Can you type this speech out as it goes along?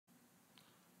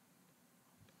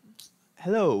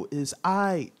Hello, it is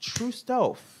I, True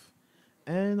Stealth,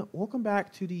 and welcome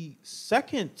back to the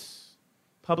second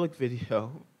public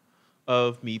video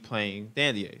of me playing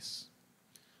Dandy Ace.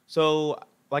 So,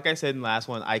 like I said in the last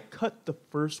one, I cut the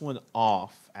first one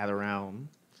off at around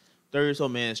 30 or so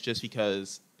minutes just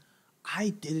because I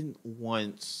didn't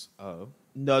want I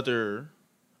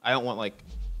don't want like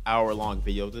hour-long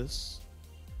video of this,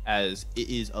 as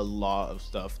it is a lot of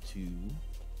stuff to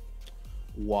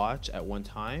watch at one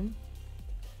time.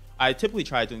 I typically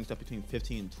try doing stuff between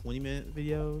 15 and 20-minute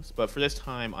videos, but for this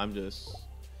time, I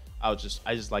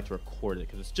just like to record it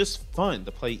because it's just fun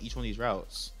to play each one of these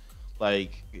routes.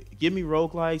 Like, give me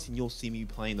roguelikes and you'll see me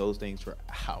playing those things for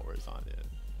hours on end.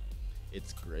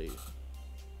 It's great.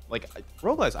 Like,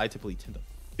 roguelikes I typically tend to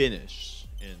finish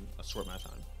in a short amount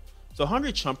of time. So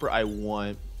Hungry Chumper I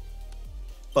want,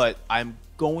 but I'm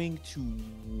going to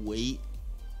wait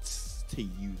to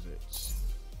use it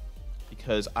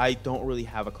because I don't really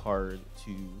have a card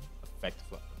to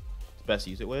best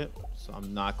use it with, so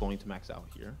I'm not going to max out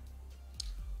here.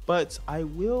 But I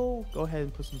will go ahead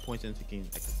and put some points into gain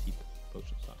XP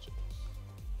potions.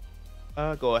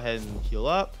 Go ahead and heal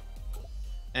up,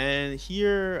 and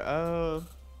here I'll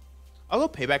go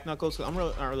Payback Knuckles because I'm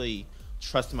not really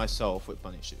trusting myself with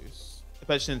bunny shoes,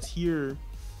 especially since here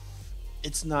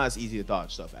it's not as easy to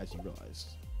dodge stuff as you realize.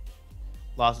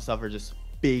 Lots of stuff are just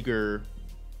bigger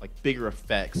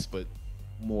effects, but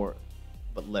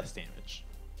less damage.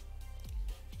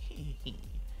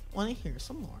 Want to hear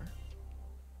some more?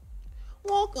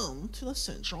 Welcome to the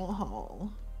Central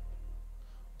Hall.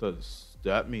 Does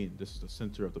that mean this is the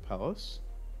center of the palace?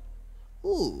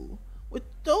 Ooh, with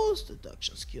those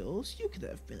deduction skills, you could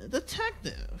have been a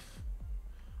detective.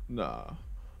 Nah,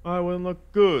 I wouldn't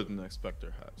look good in an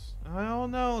inspector hat. I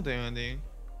don't know, Dandy.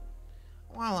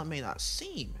 While it may not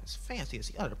seem as fancy as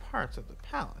the other parts of the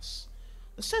palace,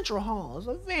 the Central Hall is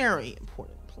a very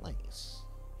important place.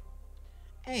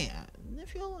 And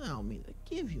if you allow me to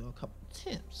give you a couple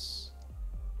tips.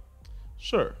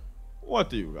 Sure. What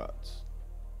do you got?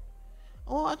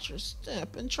 Watch your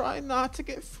step and try not to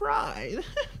get fried.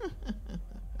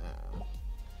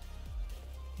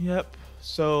 Yep.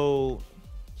 So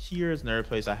here's another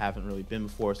place I haven't really been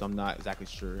before, so I'm not exactly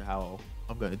sure how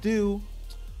I'm gonna do.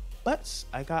 But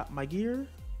I got my gear,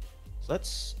 so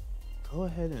let's go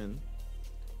ahead and...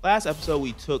 Last episode,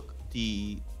 we took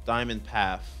the diamond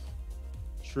path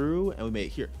true, and we made it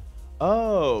here.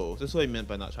 Oh, this is what I meant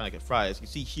by not trying to get fried. As you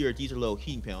can see here, these are little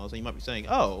heating panels, and you might be saying,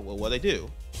 oh, well, what do they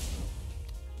do?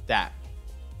 That.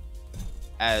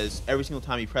 As every single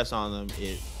time you press on them,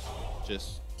 it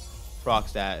just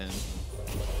procs that, and...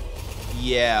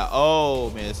 Yeah,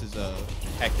 oh, man, this is a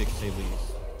hectic to say the least.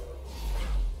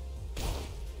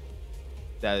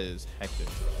 That is hectic.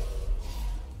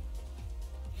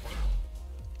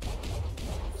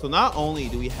 So not only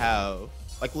do we have,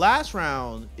 like last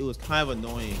round, it was kind of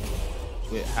annoying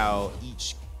with how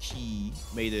each key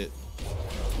made it,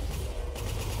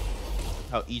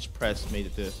 how each press made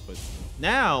it this, but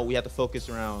now we have to focus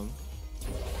around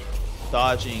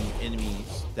dodging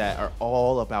enemies that are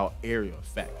all about area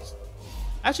effects.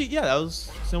 Actually, yeah, that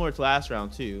was similar to last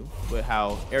round too, with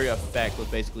how area effect was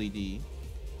basically the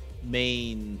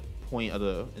main point of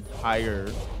the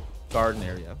entire garden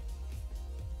area.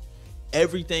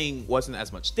 Everything wasn't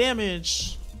as much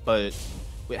damage, but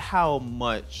with how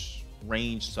much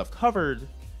range stuff covered,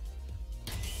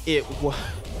 it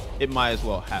might as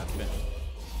well have been.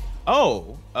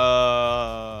 Oh,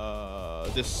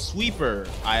 this sweeper.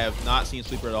 I have not seen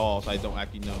sweeper at all, so I don't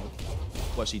actually know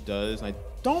what she does, and I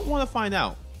don't want to find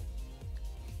out.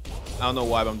 I don't know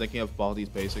why, but I'm thinking of all these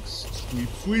basics. Sweep,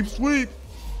 sweep, sweep.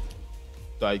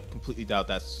 I completely doubt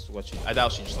that's what she... I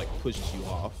doubt she just like pushes you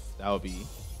off. That would be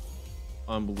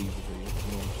unbelievably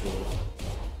annoying.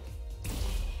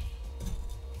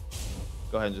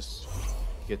 Go ahead and just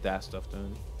get that stuff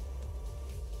done.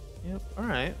 Yep. All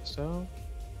right. So,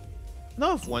 I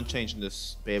know if one change in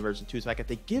this beta version 2 is the fact that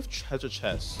they give treasure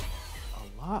chests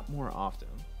a lot more often.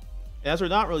 And as we're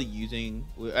not really using,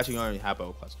 we actually already have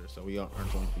a cluster, so we aren't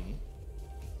going to be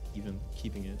even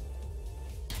keeping it.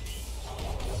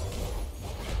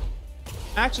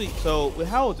 Actually, so with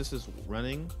how this is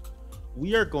running,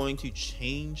 we are going to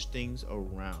change things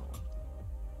around.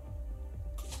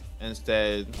 And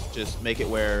instead, just make it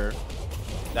where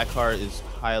that card is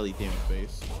highly damage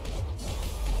based.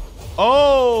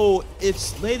 Oh,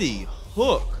 it's Lady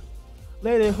Hook.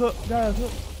 Lady Hook, got a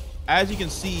hook. As you can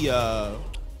see,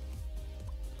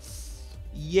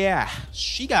 yeah,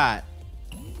 she got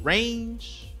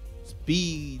range,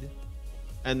 speed,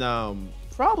 and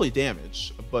probably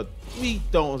damage, but we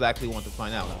don't exactly want to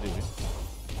find out, do we?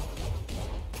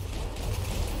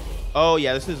 Oh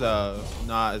yeah, this is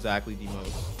not exactly the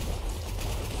most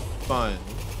fun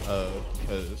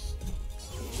because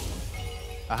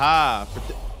aha.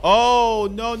 Oh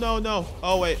no no no.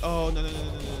 Oh wait. Oh no no no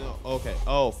no no no. Okay.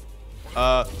 Oh.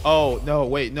 Oh no.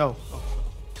 Wait no.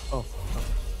 Oh. Okay.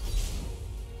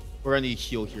 We're gonna need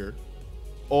heal here.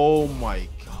 Oh my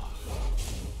god.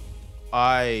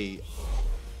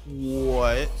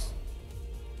 What?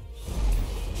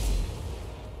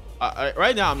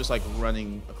 Right now I'm just like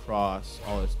running across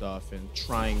all this stuff and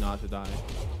trying not to die,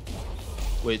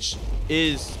 which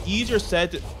is easier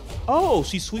said to. Oh,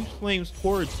 she sweeps flames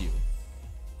towards you.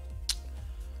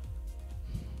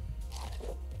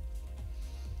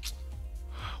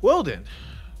 Well then,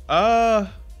 I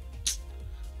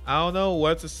don't know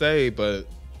what to say, but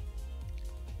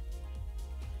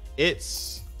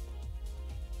it's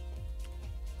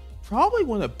probably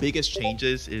one of the biggest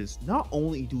changes is not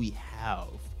only do we have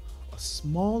a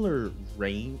smaller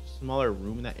range, smaller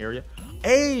room in that area.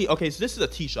 Hey, okay, so this is a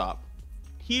tea shop.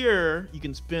 Here, you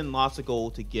can spend lots of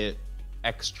gold to get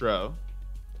extra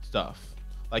stuff.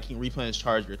 Like you can replenish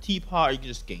charge your teapot, or you can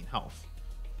just gain health.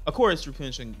 Of course,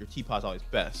 replenishing your teapot is always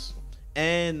best.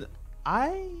 And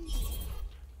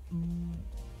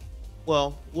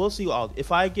well, we'll see.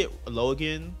 If I get low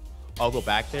again, I'll go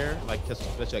back there. Like,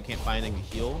 especially I can't find anything to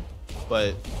heal.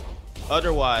 But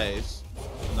otherwise,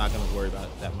 I'm not gonna worry about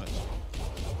it that much.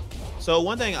 So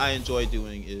one thing I enjoy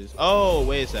doing is, oh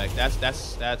wait a sec,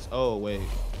 that's oh wait,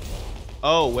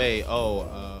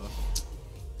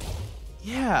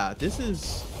 yeah, this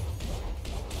is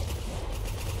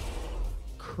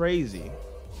crazy.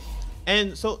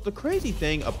 And so the crazy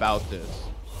thing about this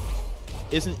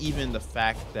isn't even the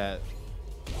fact that,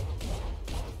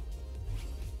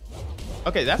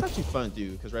 okay, that's actually fun to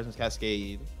do because Resonance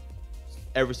Cascade,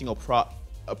 every single proc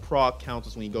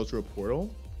counts when you go through a portal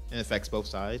and affects both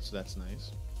sides, so that's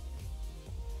nice.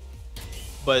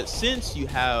 But since you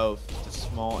have the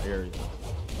small area,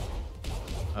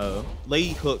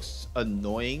 Lady Hook's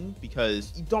annoying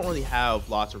because you don't really have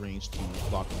lots of range to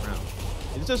block around.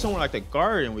 If it's just somewhere like the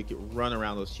garden, we could run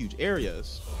around those huge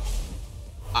areas.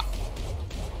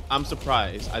 I'm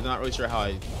surprised. I'm not really sure how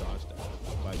I dodged that,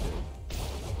 if I did.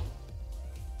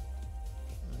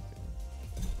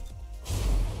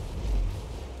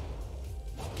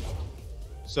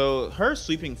 So her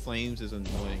sweeping flames is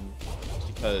annoying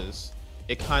because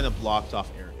it kind of blocks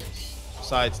off areas.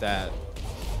 Besides that,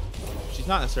 she's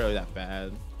not necessarily that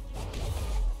bad.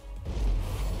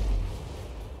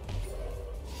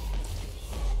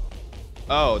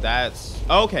 Oh, that's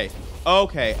okay.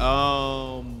 Okay.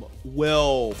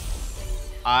 Well,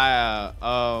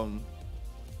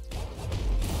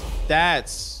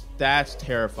 that's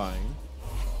terrifying.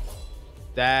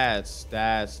 That's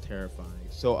terrifying.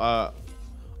 So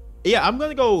yeah, I'm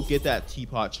gonna go get that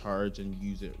teapot charge and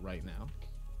use it right now.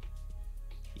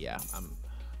 Yeah,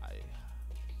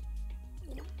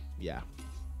 yeah.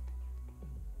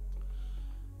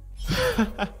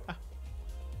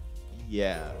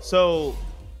 Yeah, so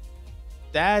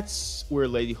that's where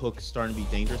Lady Hook is starting to be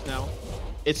dangerous now.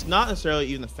 It's not necessarily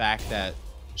even the fact that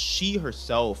she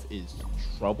herself is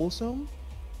troublesome.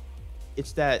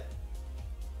 It's that,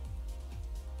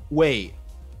 wait,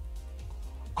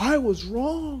 I was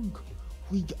wrong.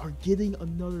 We are getting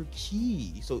another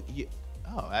key. So, yeah,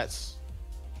 oh, that's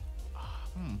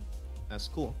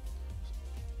cool.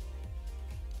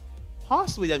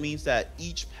 Possibly that means that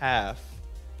each path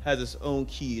has its own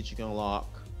key that you can unlock,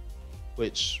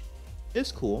 which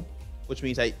is cool. Which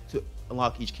means that to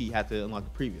unlock each key, you have to unlock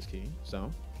the previous key.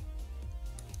 So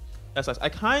that's nice. I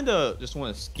kind of just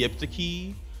want to skip the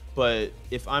key, but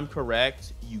if I'm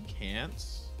correct, you can't.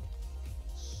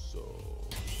 So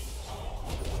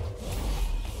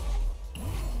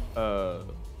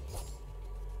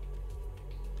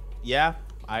yeah,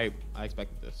 I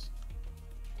expected this.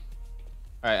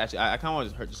 All right, actually, I kind of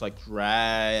want to just like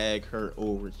drag her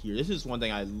over here. This is one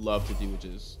thing I love to do, which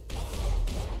is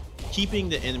keeping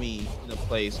the enemy in a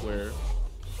place where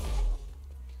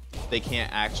they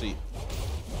can't actually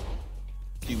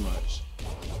do much,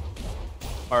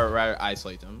 or rather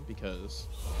isolate them, because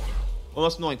one of the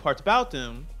most annoying parts about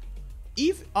them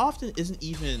often isn't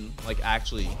even like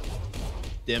actually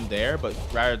them there, but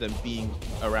rather than being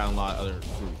around a lot of other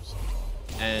groups.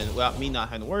 And without me not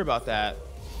having to worry about that,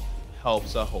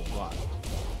 helps a whole lot.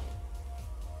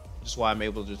 Which is why I'm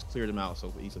able to just clear them out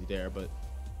so easily there. But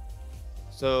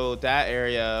so that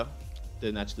area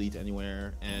didn't actually lead to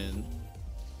anywhere, and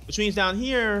which means down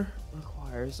here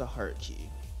requires a heart key.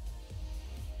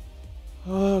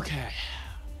 Okay.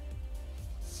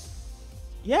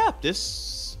 Yeah,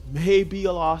 this may be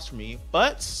a loss for me,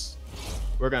 but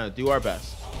we're gonna do our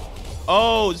best.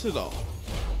 Oh, this is all.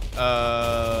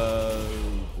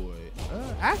 Boy.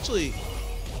 Actually,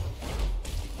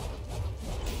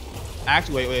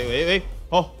 wait.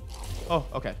 Oh,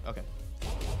 okay.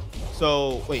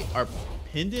 So wait, our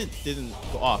pendant didn't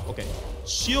go off. Okay,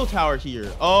 shield tower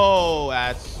here. Oh,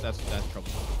 that's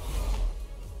troublesome.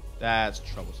 That's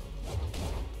troublesome.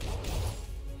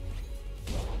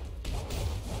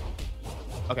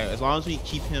 Okay, as long as we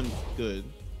keep him good,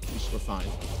 we're fine.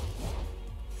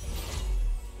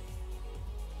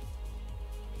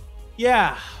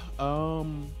 Yeah.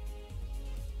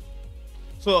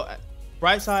 So,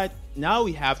 bright side, now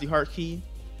we have the heart key.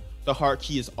 The heart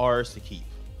key is ours to keep.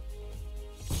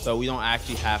 So we don't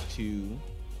actually have to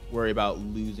worry about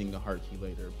losing the heart key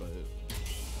later, but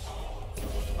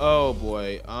oh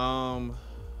boy.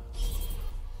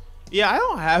 Yeah, I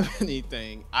don't have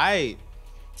anything.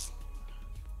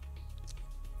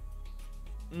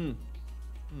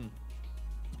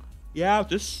 Yeah,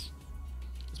 this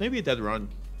may be a dead run.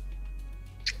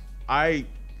 I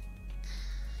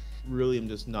really am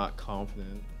just not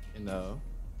confident in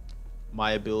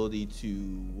my ability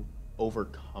to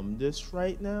overcome this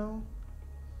right now.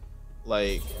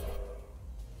 Like,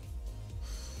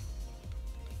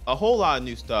 a whole lot of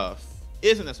new stuff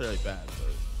isn't necessarily bad, but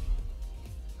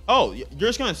oh, you're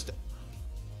just gonna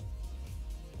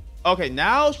okay,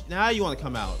 now you want to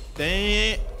come out.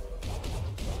 Dang.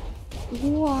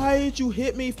 Why did you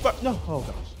hit me? No. Oh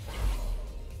gosh.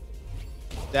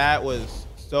 That was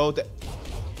so.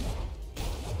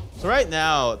 So right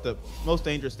now, the most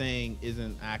dangerous thing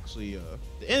isn't actually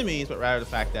the enemies, but rather the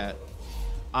fact that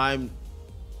I'm.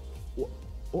 What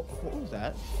was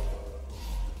that?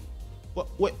 What?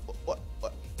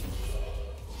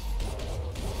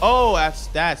 Oh,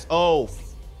 that's. Oh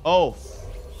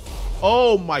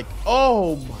my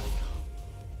god.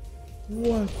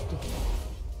 What the?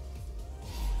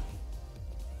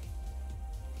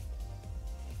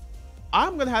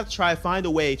 I'm gonna have to try to find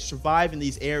a way to survive in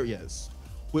these areas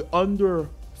with under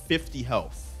 50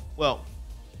 health. Well,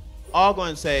 I'll go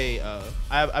and say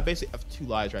I basically have 2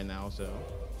 lives right now, so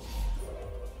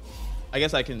I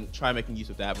guess I can try making use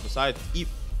of that. But besides,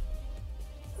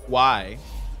 why?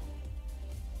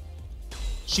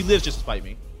 She lives just to fight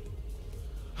me.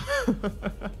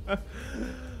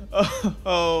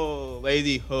 Oh,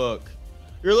 Lady Hook,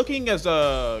 you're looking as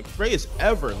great as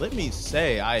ever. Let me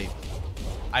say, I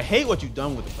hate what you've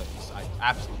done with the place. I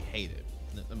absolutely hate it.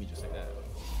 Let me just say that.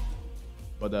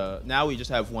 But now we just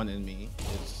have one enemy.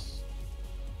 It's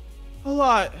a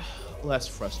lot less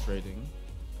frustrating.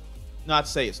 Not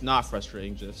to say it's not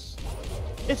frustrating, just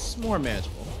it's more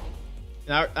manageable.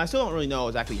 And I still don't really know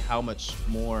exactly how much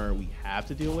more we have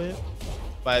to deal with,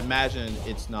 but I imagine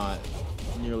it's not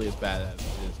nearly as bad as it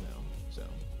is now. So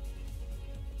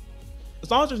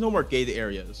as long as there's no more gated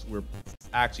areas, we're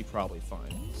actually probably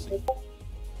fine. Let's see.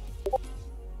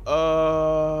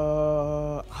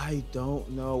 I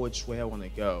don't know which way I want to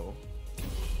go.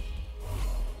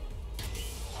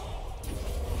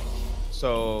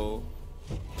 So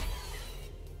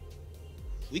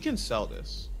we can sell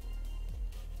this.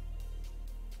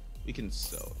 We can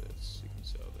sell this.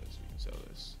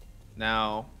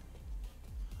 Now,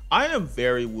 I am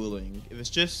very willing. If it's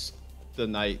just the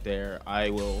knight there, I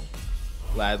will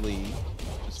gladly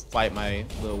just fight my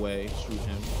little way through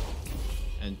him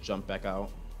and jump back out.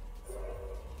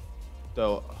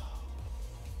 Though,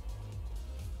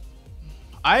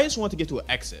 I just want to get to an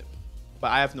exit,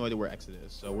 but I have no idea where exit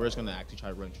is. So we're just gonna actually try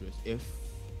to run through this. If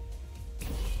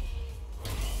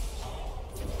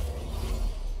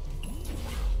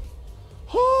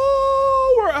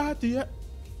we're at the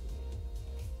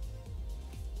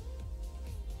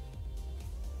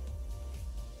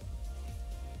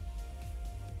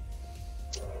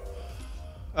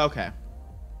okay.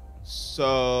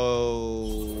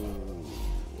 So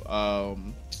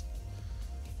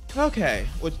okay,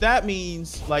 which that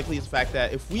means likely is the fact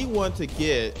that if we want to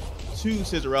get to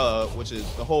Cinderella, which is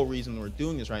the whole reason we're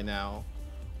doing this right now,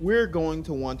 we're going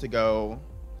to want to go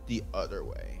the other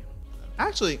way.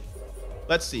 Actually,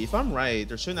 let's see. If I'm right,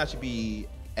 there shouldn't actually be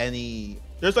any.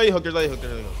 There's Lady Hook.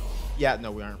 Yeah,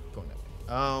 no, we aren't going that way.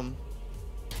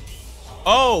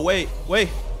 Oh wait.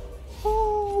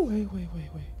 Oh wait.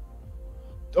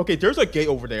 Okay, there's a gate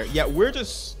over there. Yeah, we're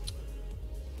just.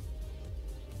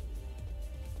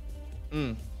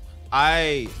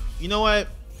 You know what?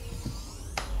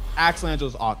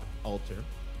 Axelangel's altar.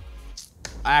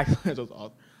 Axelangel's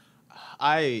altar.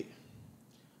 I'm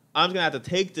just gonna have to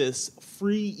take this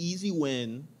free, easy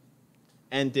win,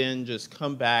 and then just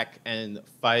come back and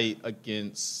fight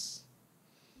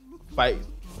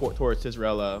towards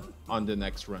Cinderella on the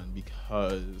next run,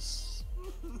 because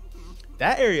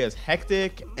That area is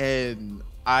hectic, and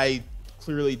I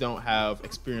clearly don't have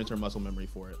experience or muscle memory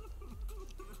for it.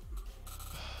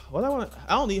 What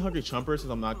I don't need Hungry Chumper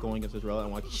since I'm not going against Cinderella. I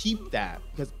want to keep that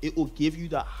because it will give you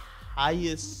the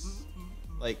highest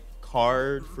like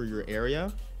card for your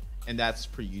area, and that's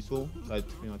pretty useful. So I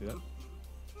typically don't do that.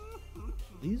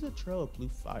 Leaves a trail of blue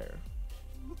fire.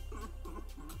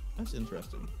 That's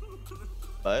interesting.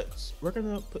 But we're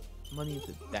gonna put money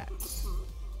into that.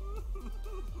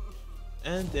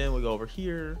 And then we go over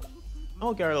here. And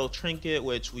we'll get our little trinket,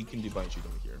 which we can do by shooting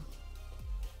over here.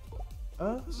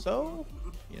 So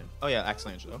yeah. Oh yeah, Axe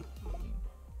Angelo.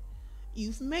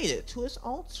 You've made it to his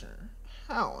altar.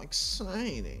 How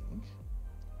exciting.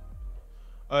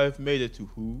 I've made it to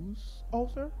whose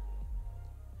altar?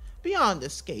 Beyond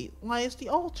this gate lies the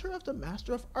altar of the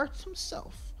Master of Arts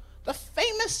himself, the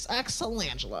famous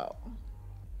Axelangelo.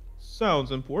 Sounds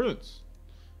important.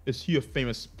 Is he a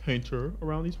famous painter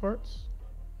around these parts?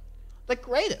 The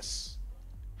greatest.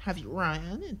 Have you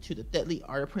run into the deadly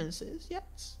art apprentices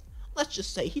yet? Let's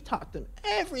just say he taught them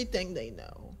everything they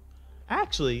know.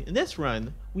 Actually, in this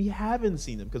run, we haven't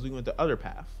seen them because we went the other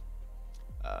path.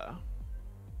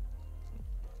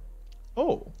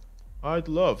 Oh, I'd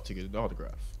love to get an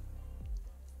autograph.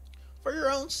 For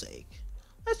your own sake,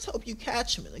 let's hope you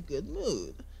catch him in a good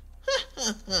mood.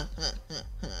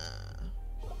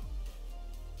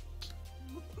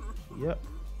 Yep.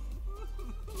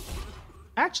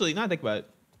 Actually, now I think about it,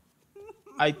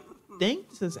 I think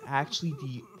this is actually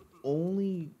the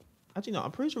only... Actually, no,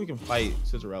 I'm pretty sure we can fight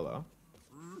Cinderella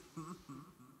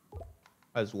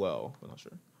as well. I'm not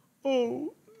sure.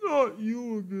 Oh, not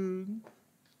you again.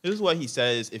 This is what he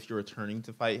says if you're returning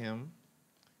to fight him.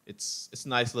 It's a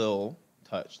nice little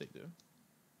touch they do.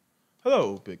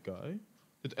 Hello, big guy.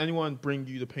 Did anyone bring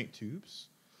you the paint tubes?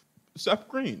 Sap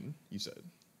green, you said.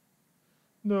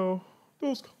 No,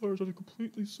 those colors are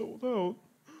completely sold out,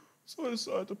 so I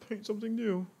decided to paint something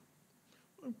new.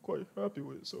 I'm quite happy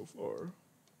with it so far.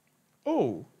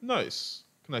 Oh, nice.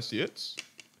 Can I see it?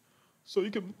 So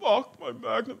you can mock my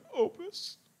magnum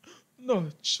opus? Not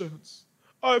a chance.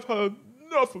 I've had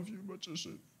enough of you,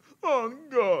 magician. On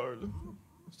guard.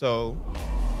 So,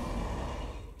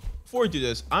 before we do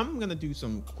this, I'm going to do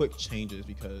some quick changes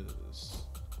because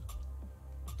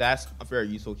that's very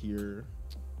useful here.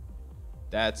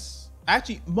 That's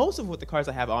actually most of what the cards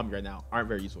I have on me right now aren't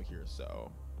very useful here.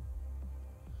 So,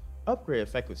 upgrade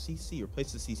effect with CC,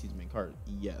 replace the CC's main card.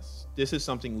 Yes, this is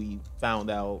something we found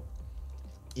out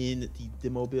in the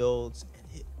demo builds, and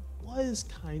it was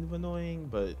kind of annoying,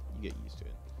 but you get used to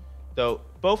it. So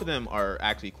both of them are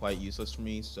actually quite useless for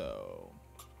me, so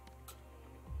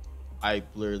I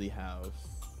literally have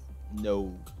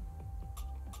no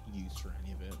use for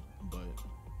any of it, but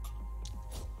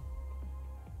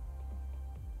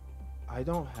I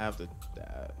don't have the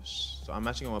dash, so I'm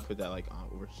actually gonna put that like on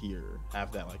over here,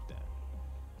 have that like that.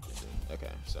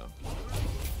 Okay,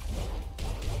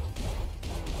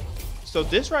 so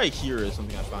this right here is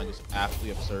something I find just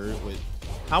absolutely absurd with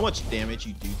how much damage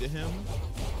you do to him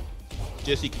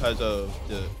just because of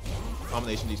the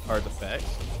combination of these cards'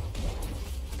 effects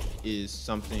is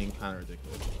something kind of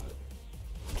ridiculous.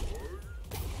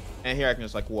 And here I can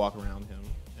just like walk around him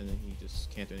and then he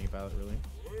just can't do anything about it really.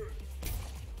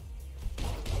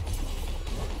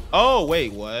 Oh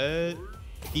wait, what?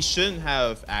 He shouldn't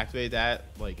have activated that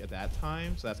like at that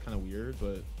time, so that's kind of weird,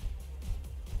 but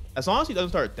as long as he doesn't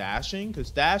start dashing,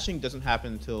 because dashing doesn't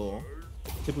happen until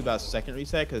typically about a second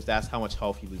reset, because that's how much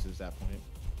health he loses at that point.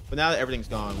 But now that everything's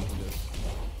gone, we can just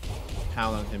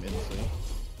pound on him endlessly.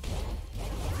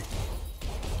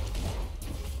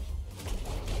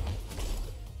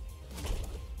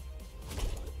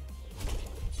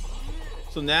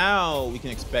 So now we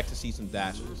can expect to see some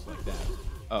dashes like that.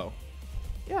 Oh.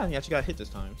 Yeah, he actually got hit this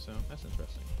time, so that's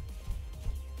interesting.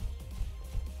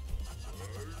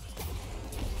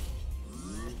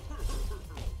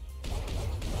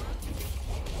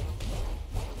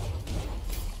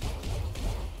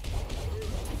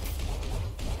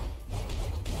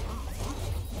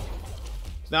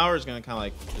 Now we're just gonna kind of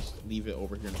like just leave it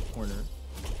over here in the corner.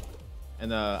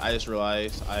 And I just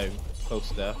realized I'm close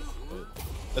to death, but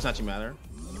doesn't actually matter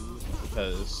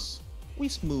because we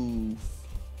smooth.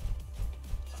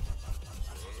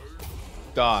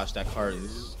 Gosh, that card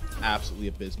is absolutely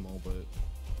abysmal, but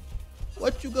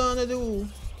what you gonna do?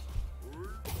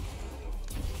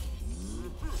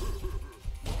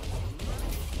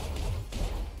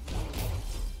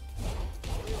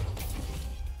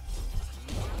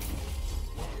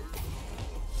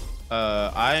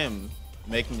 I am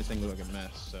making this thing look like a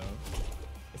mess, so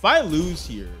if I lose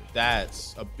here,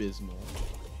 that's abysmal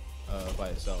by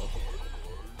itself.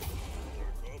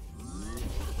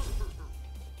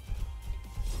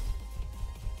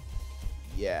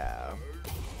 yeah.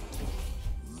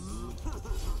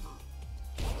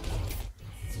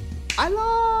 I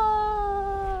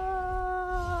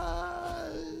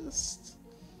lost.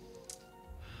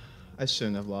 I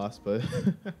shouldn't have lost, but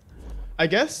I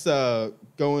guess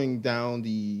going down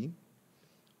the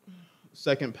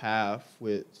second path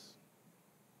with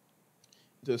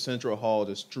the central hall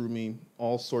just drew me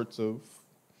all sorts of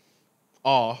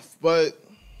off. But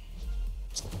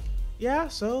yeah,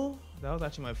 so that was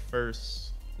actually my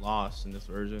first loss in this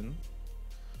version.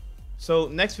 So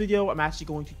next video, I'm actually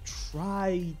going to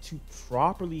try to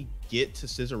properly get to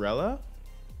Scissorella.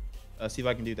 See if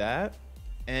I can do that.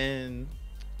 And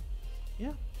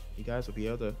yeah, you guys will be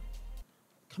able to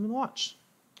come and watch.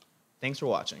 Thanks for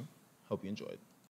watching. Hope you enjoyed.